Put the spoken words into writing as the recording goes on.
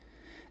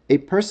A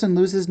person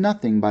loses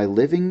nothing by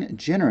living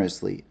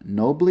generously,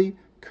 nobly,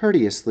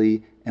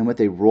 courteously, and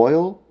with a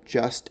royal,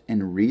 just,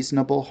 and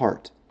reasonable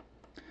heart.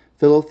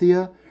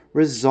 Philothea,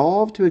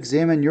 resolve to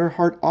examine your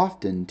heart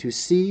often to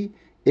see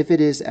if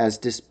it is as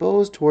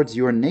disposed towards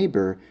your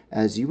neighbor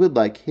as you would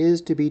like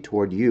his to be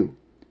toward you,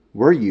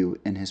 were you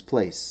in his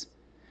place.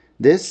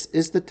 This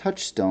is the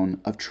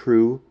touchstone of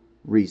true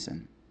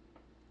reason.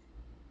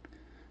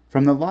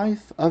 From the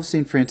life of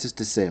St. Francis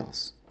de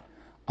Sales.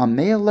 On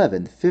May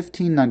 11,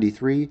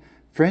 1593,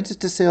 Francis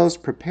de Sales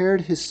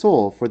prepared his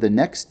soul for the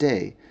next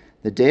day,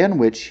 the day on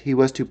which he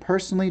was to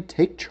personally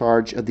take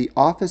charge of the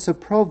office of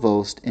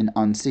provost in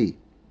Annecy.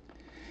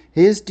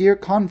 His dear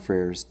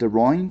confreres, de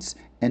Roynes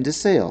and de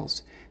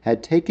Sales,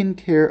 had taken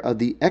care of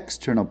the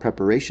external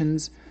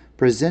preparations,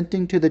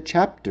 presenting to the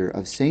chapter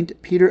of St.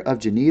 Peter of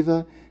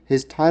Geneva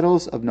his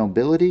titles of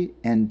nobility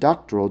and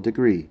doctoral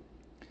degree.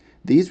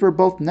 These were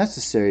both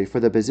necessary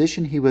for the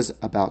position he was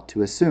about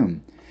to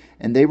assume,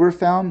 and they were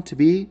found to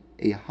be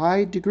a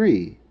high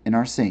degree in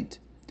our saint,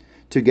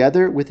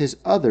 together with his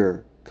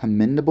other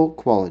commendable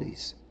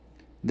qualities.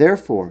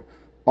 Therefore,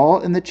 all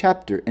in the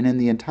chapter and in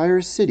the entire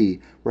city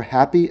were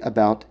happy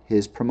about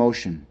his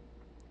promotion.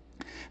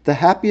 The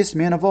happiest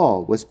man of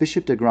all was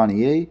Bishop de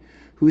Granier,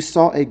 who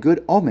saw a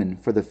good omen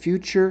for the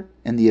future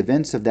and the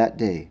events of that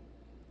day.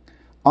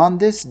 On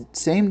this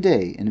same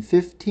day, in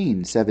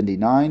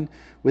 1579,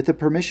 with the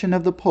permission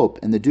of the Pope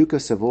and the Duke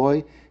of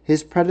Savoy,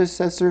 his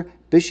predecessor,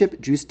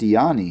 Bishop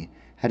Giustiniani,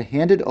 had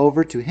handed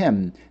over to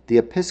him the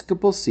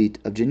episcopal seat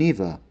of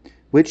Geneva,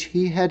 which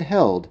he had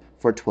held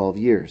for 12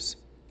 years.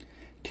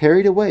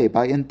 Carried away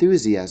by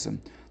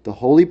enthusiasm, the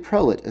holy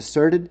prelate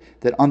asserted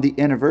that on the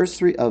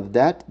anniversary of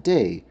that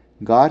day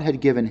God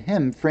had given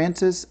him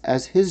Francis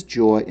as his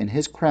joy and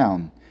his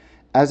crown,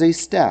 as a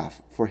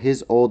staff for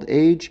his old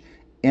age,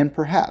 and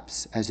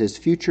perhaps as his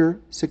future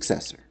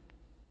successor.